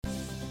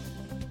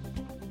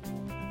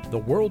The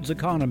world's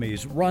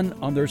economies run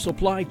on their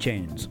supply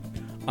chains.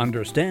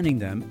 Understanding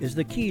them is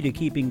the key to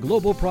keeping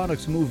global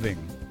products moving.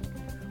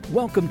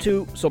 Welcome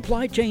to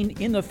Supply Chain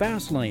in the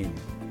Fast Lane,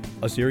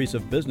 a series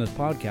of business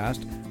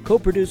podcasts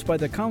co-produced by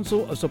the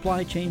Council of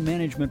Supply Chain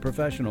Management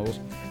Professionals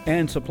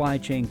and Supply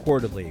Chain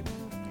Quarterly.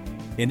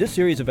 In this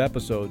series of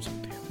episodes,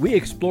 we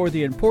explore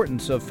the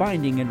importance of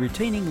finding and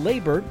retaining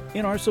labor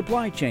in our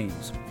supply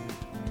chains.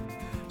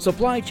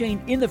 Supply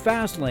Chain in the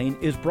Fast Lane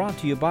is brought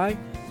to you by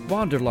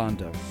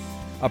Vonderlande,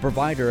 a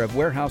provider of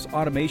warehouse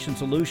automation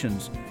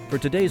solutions for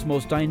today's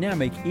most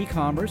dynamic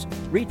e-commerce,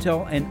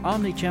 retail, and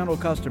omni-channel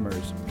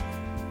customers.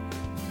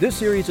 This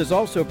series is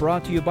also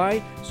brought to you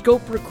by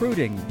Scope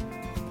Recruiting,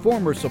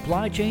 former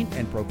supply chain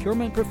and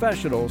procurement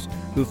professionals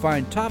who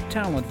find top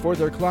talent for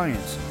their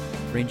clients,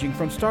 ranging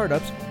from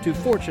startups to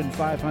Fortune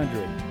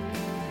 500.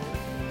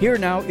 Here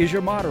now is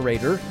your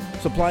moderator,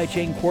 Supply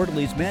Chain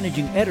Quarterly's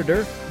managing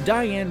editor,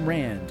 Diane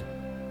Rand.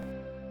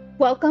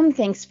 Welcome.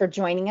 Thanks for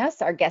joining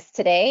us. Our guest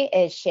today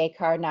is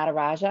Shekar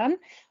Natarajan,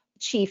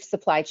 Chief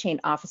Supply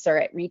Chain Officer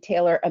at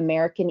retailer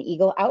American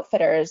Eagle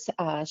Outfitters.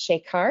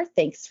 Shekar,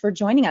 thanks for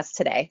joining us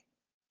today.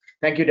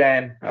 Thank you,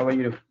 Diane. How are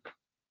you?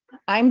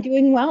 I'm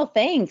doing well,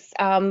 thanks.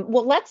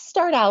 Well, let's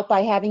start out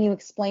by having you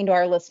explain to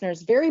our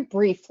listeners very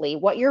briefly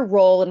what your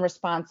role and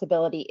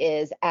responsibility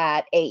is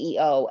at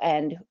AEO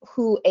and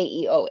who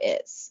AEO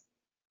is.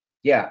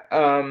 Yeah.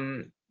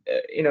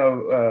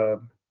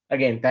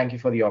 Again, thank you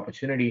for the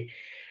opportunity.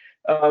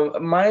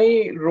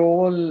 My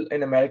role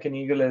in American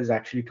Eagle is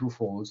actually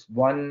twofold.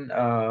 One,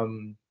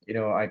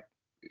 I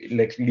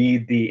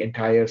lead the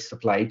entire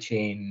supply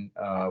chain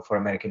for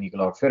American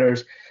Eagle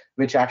Outfitters,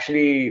 which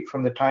actually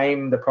from the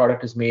time the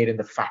product is made in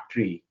the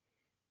factory,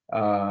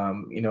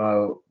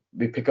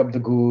 we pick up the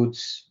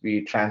goods,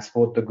 we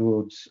transport the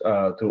goods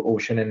through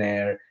ocean and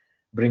air,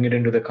 bring it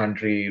into the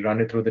country, run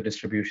it through the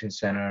distribution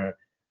center,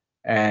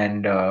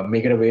 and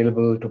make it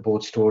available to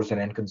both stores and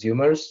end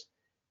consumers.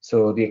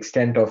 So the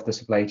extent of the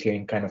supply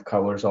chain kind of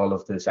covers all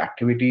of these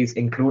activities,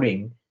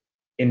 including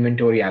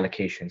inventory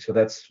allocation. So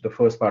that's the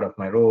first part of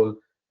my role.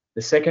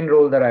 The second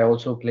role that I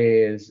also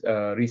play is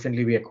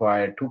recently we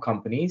acquired two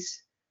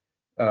companies,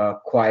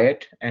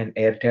 Quiet and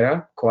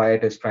AirTerra.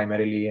 Quiet is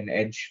primarily an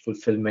edge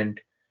fulfillment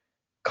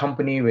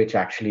company, which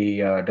actually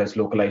does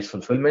localized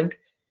fulfillment.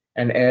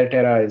 And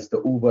AirTerra is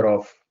the Uber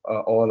of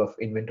all of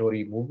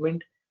inventory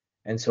movement.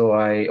 And so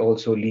I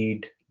also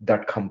lead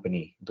that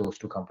company, those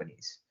two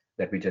companies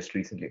that we just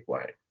recently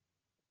acquired.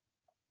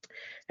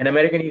 And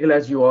American Eagle,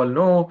 as you all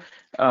know,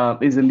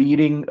 is a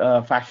leading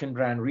fashion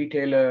brand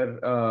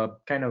retailer,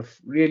 kind of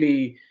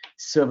really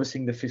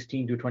servicing the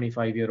 15 to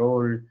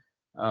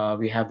 25-year-old.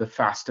 We have the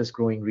fastest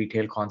growing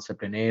retail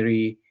concept in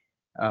Aerie.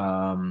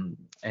 And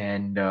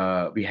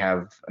we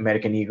have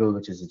American Eagle,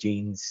 which is a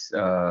jeans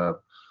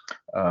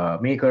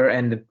maker.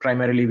 And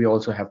primarily, we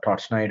also have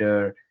Todd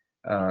Snyder,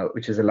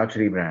 which is a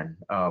luxury brand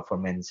for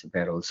men's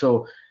apparel.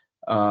 So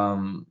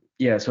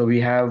so we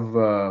have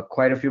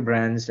quite a few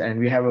brands, and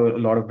we have a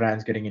lot of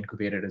brands getting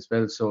incubated as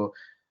well. So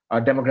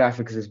our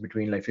demographics is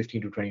between like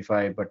 15 to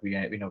 25, but we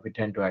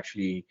tend to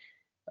actually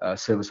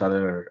service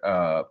other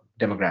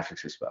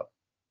demographics as well.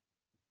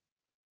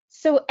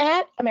 So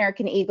at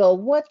American Eagle,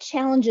 what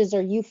challenges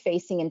are you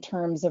facing in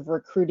terms of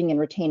recruiting and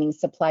retaining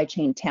supply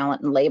chain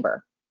talent and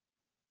labor?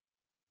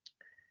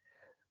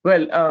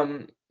 Well,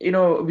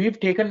 we've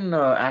taken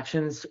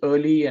actions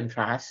early and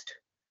fast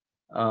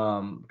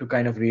to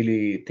kind of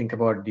really think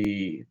about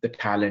the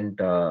talent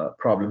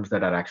problems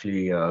that are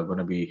actually going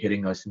to be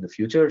hitting us in the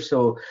future.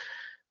 So,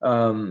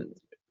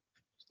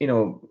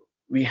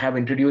 we have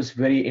introduced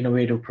very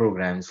innovative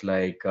programs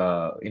like,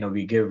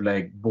 we give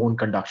like bone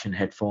conduction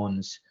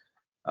headphones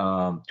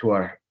to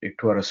our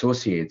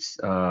associates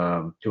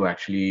to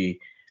actually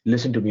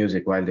listen to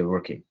music while they're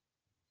working,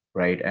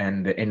 right?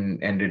 And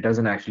it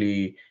doesn't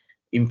actually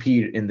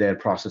impede in their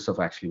process of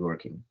actually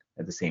working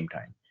at the same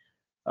time.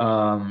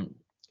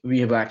 We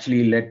have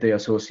actually let the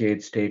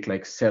associates take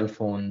like cell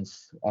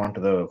phones onto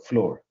the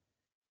floor.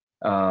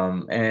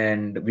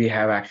 And we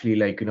have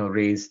actually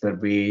raised their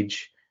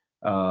wage.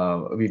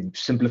 We've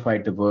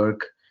simplified the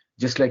work.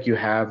 Just like you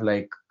have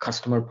like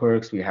customer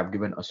perks, we have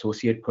given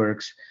associate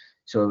perks.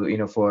 So,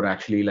 for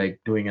actually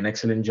like doing an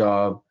excellent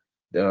job,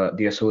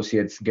 the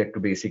associates get to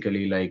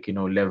basically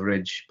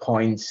leverage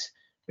points,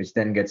 which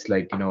then gets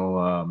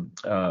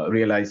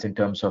realized in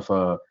terms of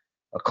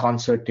a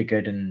concert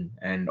ticket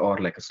and or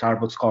like a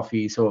Starbucks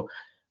coffee. So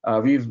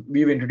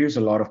we've introduced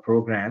a lot of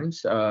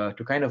programs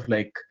to kind of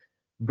like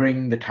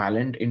bring the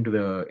talent into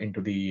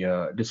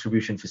the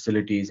distribution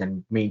facilities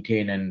and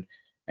maintain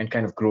and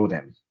kind of grow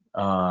them.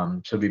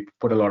 So we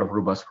put a lot of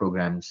robust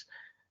programs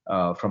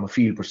from a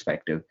field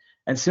perspective.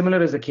 And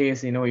similar is the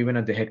case, even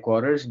at the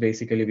headquarters.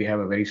 Basically, we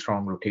have a very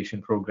strong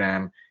rotation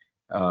program.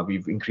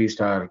 We've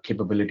increased our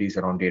capabilities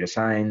around data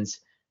science.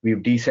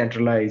 We've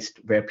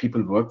decentralized where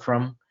people work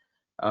from.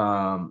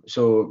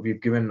 So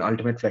we've given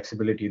ultimate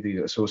flexibility to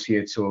the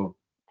associates so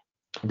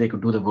they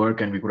could do the work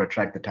and we could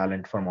attract the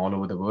talent from all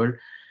over the world.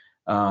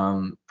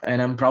 And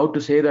I'm proud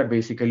to say that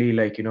basically,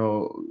 like,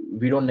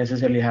 we don't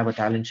necessarily have a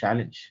talent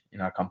challenge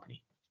in our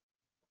company.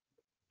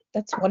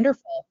 That's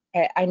wonderful.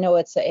 I know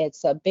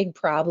it's a big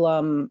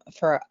problem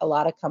for a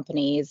lot of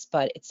companies,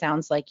 but it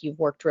sounds like you've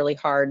worked really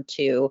hard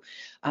to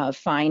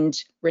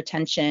find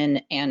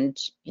retention and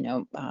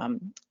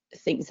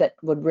things that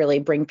would really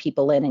bring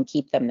people in and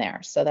keep them there.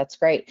 So that's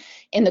great.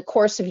 In the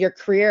course of your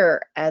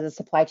career as a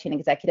supply chain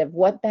executive,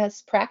 what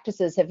best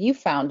practices have you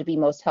found to be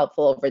most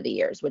helpful over the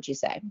years, would you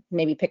say?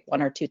 Maybe pick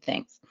one or two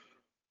things.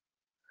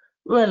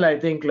 Well, I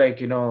think, like,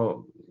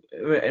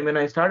 when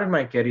I started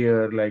my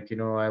career, like,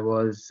 I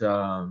was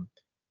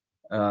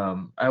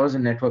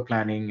in network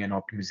planning and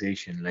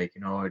optimization. Like,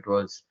 it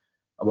was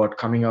about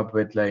coming up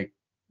with like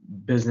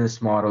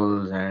business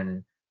models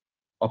and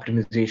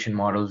optimization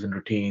models and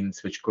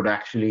routines, which could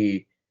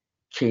actually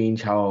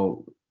change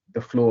how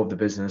the flow of the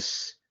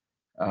business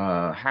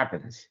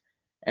happens.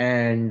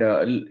 And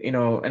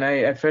and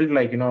I felt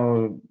like you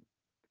know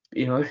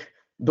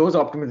those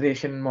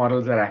optimization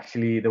models are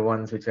actually the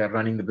ones which are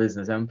running the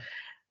business.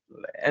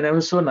 And I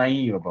was so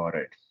naive about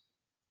it.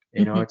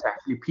 It's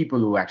actually people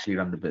who actually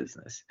run the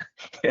business.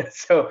 Yeah,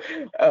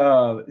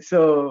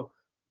 so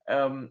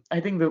I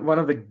think that one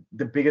of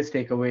the biggest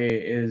takeaway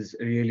is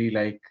really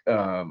like,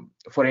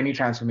 for any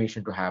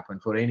transformation to happen,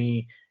 for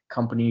any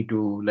company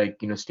to, like,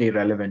 stay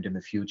relevant in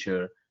the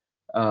future,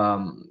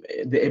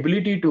 the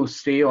ability to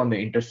stay on the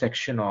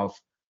intersection of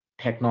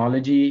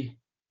technology,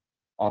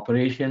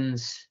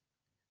 operations,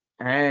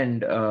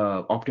 and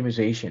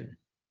optimization,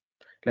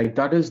 like,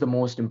 that is the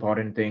most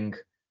important thing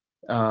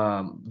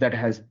that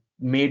has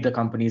made the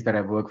companies that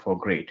I work for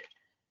great.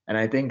 And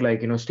I think,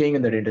 like, staying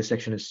in that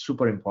intersection is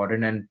super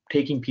important, and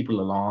taking people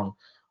along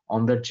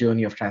on that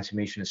journey of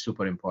transformation is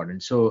super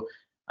important. So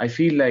I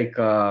feel like,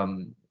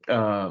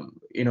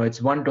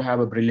 it's one to have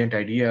a brilliant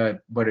idea,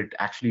 but it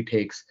actually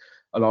takes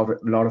a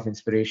lot of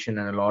inspiration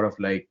and a lot of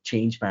like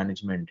change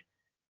management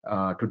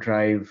to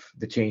drive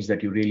the change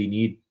that you really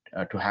need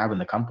to have in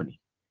the company,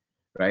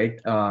 right?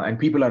 And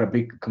people are a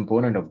big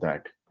component of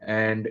that.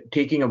 And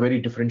taking a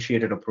very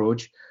differentiated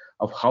approach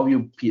of how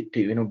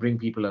bring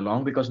people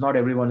along, because not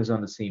everyone is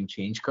on the same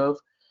change curve,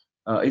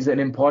 is an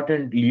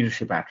important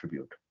leadership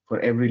attribute for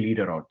every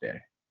leader out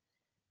there.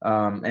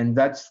 And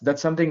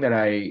that's something that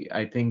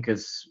I think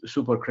is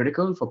super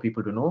critical for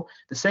people to know.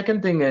 The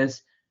second thing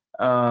is,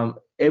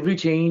 every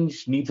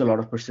change needs a lot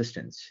of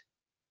persistence,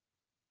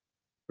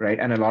 right,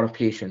 and a lot of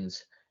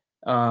patience.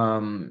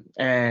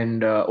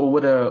 And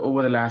over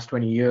the last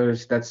 20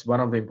 years, that's one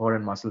of the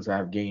important muscles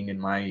I've gained in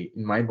my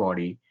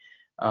body.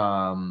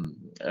 And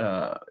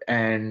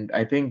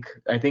I think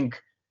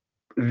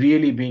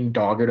really being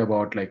dogged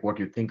about like what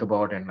you think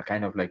about, and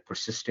kind of like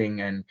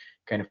persisting and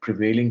kind of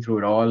prevailing through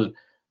it all,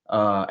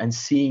 and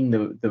seeing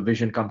the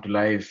vision come to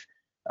life,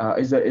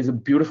 is a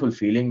beautiful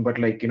feeling. But,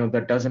 like,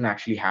 that doesn't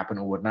actually happen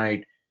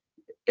overnight.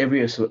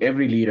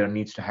 Every leader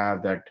needs to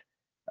have that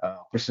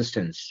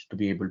persistence to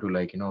be able to,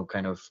 like,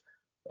 kind of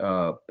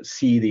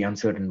see the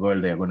uncertain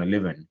world they're going to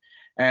live in.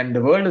 And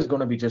the world is going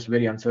to be just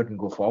very uncertain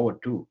go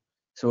forward too.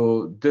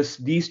 So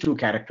these two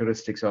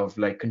characteristics of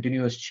like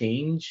continuous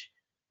change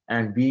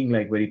and being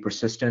like very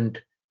persistent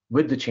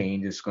with the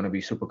change is going to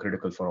be super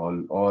critical for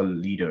all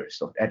leaders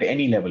at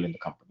any level in the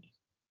company.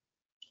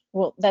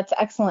 Well, that's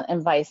excellent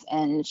advice.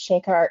 And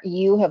Shekar,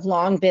 you have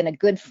long been a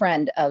good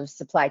friend of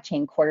Supply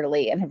Chain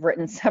Quarterly and have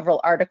written several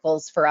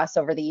articles for us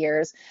over the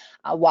years.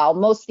 While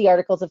most of the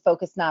articles have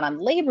focused not on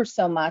labor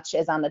so much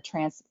as on the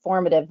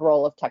transformative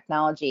role of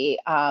technology.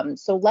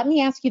 So let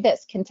me ask you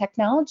this: can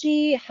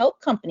technology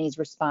help companies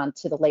respond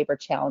to the labor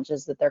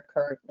challenges that they're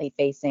currently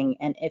facing?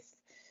 And if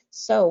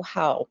so,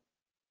 how?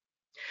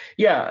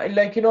 Yeah,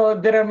 like,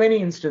 there are many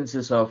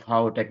instances of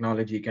how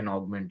technology can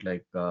augment,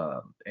 like,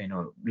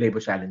 labor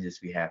challenges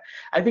we have.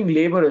 I think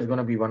labor is going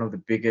to be one of the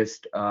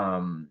biggest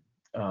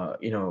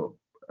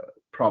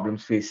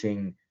problems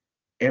facing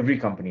every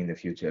company in the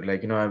future.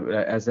 Like,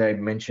 as I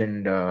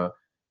mentioned, in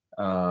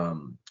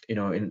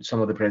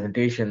some of the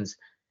presentations,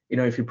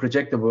 if you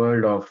project the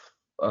world of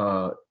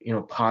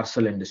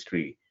parcel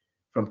industry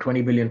from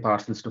 20 billion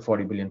parcels to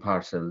 40 billion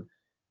parcel,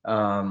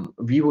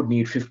 we would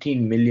need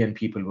 15 million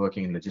people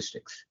working in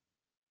logistics.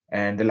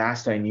 And the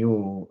last I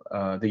knew,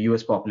 the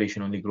US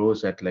population only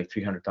grows at like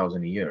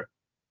 300,000 a year.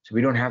 So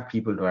we don't have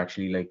people to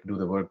actually like do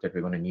the work that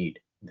we're going to need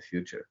in the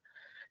future.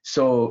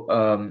 So,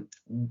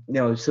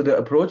 so the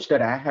approach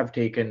that I have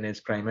taken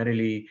is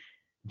primarily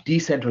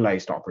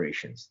decentralized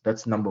operations.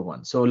 That's number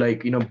one. So,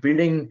 like,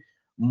 building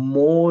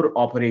more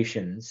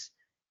operations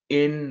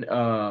in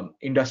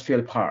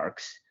industrial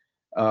parks,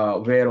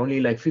 where only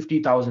like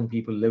 50,000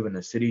 people live in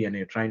a city, and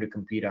you're trying to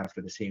compete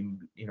after the same,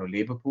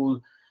 labor pool,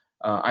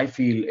 I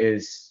feel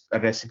is a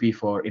recipe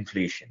for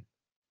inflation.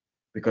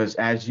 Because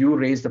as you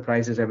raise the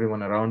prices,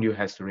 everyone around you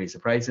has to raise the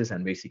prices,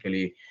 and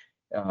basically,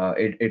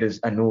 it is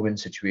a no-win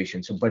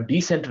situation. So, but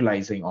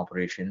decentralizing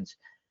operations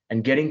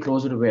and getting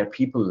closer to where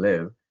people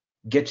live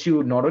gets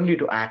you not only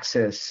to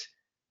access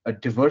a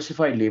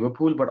diversified labor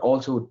pool, but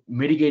also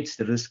mitigates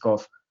the risk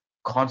of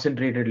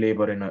concentrated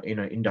labor in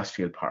an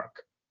industrial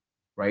park.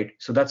 right?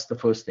 So that's the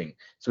first thing.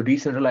 So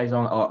decentralized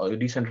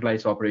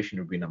operation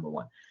would be number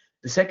one.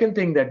 The second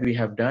thing that we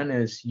have done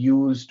is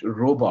used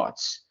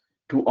robots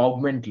to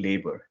augment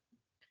labor.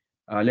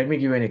 Let me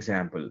give you an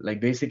example. Like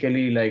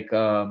basically, like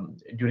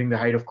during the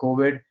height of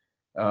COVID,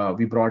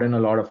 we brought in a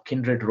lot of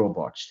Kindred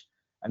robots,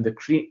 and the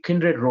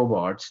Kindred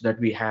robots that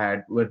we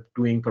had were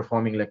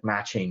performing like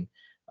matching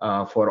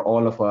for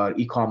all of our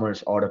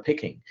e-commerce order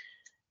picking.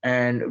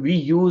 And we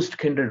used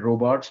Kindred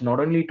robots not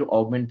only to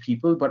augment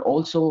people, but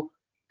also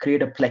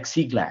create a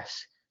plexiglass.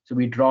 So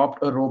we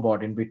dropped a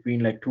robot in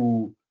between like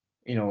two,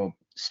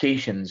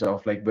 stations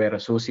of like where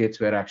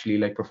associates were actually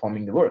like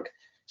performing the work.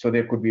 So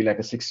there could be like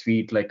a 6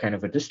 feet like kind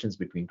of a distance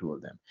between two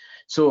of them.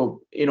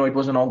 So it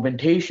was an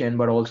augmentation,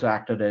 but also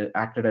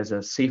acted as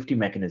a safety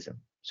mechanism,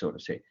 so to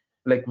say,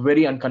 like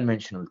very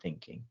unconventional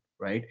thinking,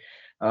 right?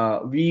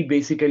 We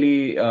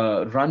basically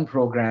run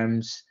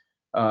programs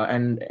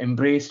and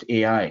embraced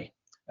AI.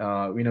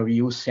 We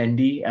use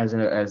Sendy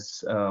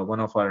as one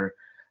of our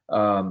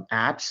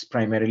apps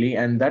primarily,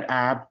 and that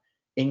app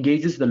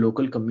engages the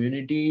local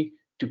community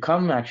to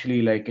come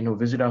actually like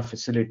visit our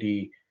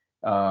facility,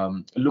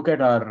 look at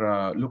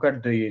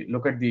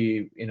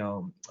the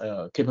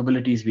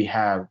capabilities we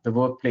have, the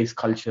workplace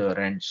culture,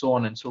 and so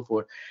on and so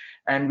forth.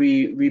 And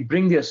we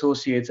bring the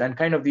associates, and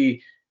kind of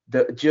the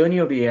journey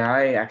of the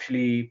AI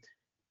actually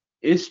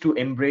is to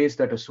embrace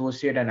that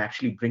associate and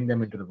actually bring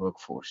them into the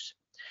workforce.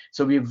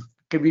 So we've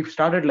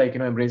started like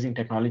embracing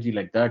technology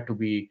like that to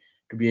be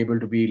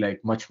able to be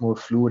like much more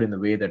fluid in the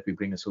way that we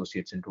bring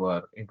associates into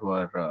our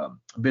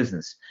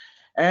business.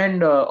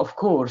 And of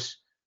course,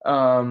 the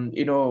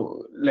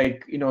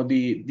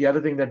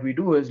other thing that we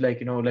do is like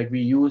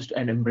we used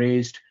and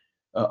embraced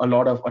a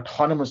lot of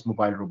autonomous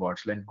mobile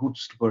robots, like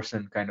goods to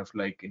person kind of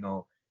like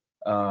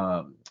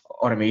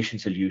automation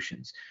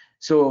solutions.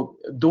 So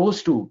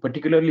those two,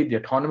 particularly the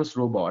autonomous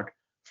robot,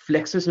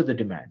 flexes with the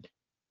demand,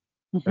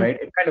 right?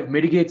 It kind of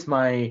mitigates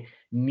my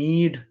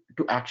need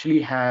to actually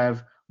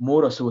have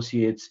more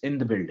associates in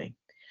the building.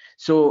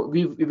 So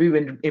we've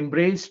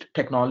embraced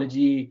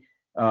technology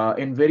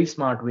in very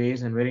smart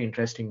ways and very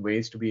interesting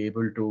ways to be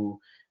able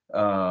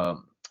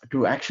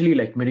to actually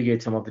like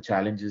mitigate some of the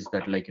challenges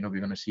that we're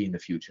going to see in the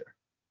future.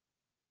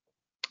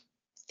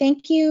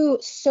 Thank you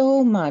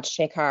so much,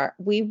 Shekar.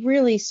 We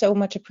really so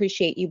much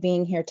appreciate you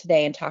being here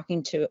today and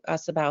talking to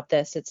us about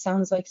this. It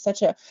sounds like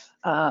such a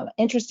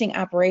interesting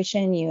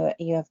operation. You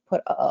have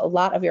put a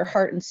lot of your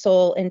heart and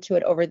soul into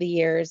it over the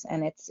years,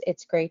 and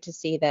it's great to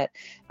see that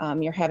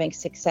you're having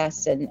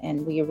success,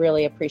 and we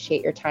really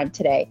appreciate your time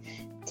today.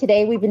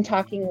 Today, we've been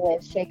talking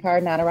with Shekar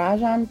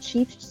Natarajan,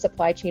 Chief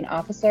Supply Chain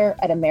Officer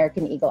at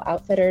American Eagle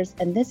Outfitters,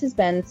 and this has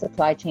been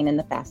Supply Chain in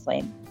the Fast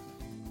Lane.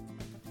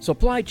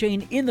 Supply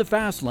Chain in the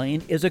Fast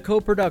Lane is a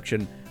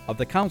co-production of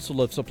the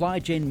Council of Supply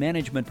Chain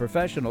Management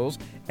Professionals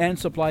and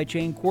Supply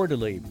Chain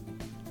Quarterly.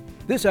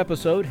 This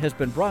episode has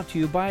been brought to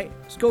you by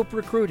Scope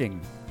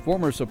Recruiting,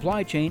 former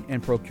supply chain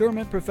and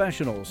procurement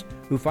professionals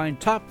who find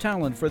top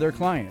talent for their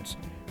clients,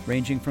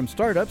 ranging from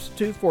startups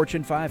to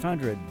Fortune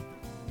 500.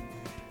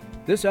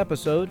 This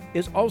episode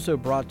is also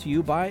brought to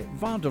you by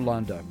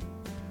Vanderlande,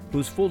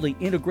 whose fully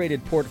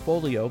integrated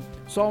portfolio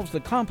solves the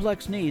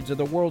complex needs of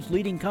the world's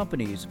leading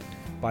companies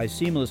by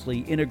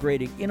seamlessly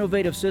integrating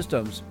innovative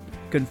systems,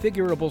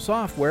 configurable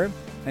software,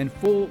 and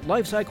full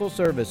lifecycle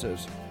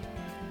services.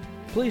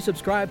 Please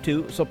subscribe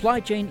to Supply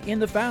Chain in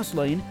the Fast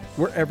Lane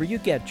wherever you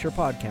get your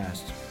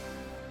podcasts.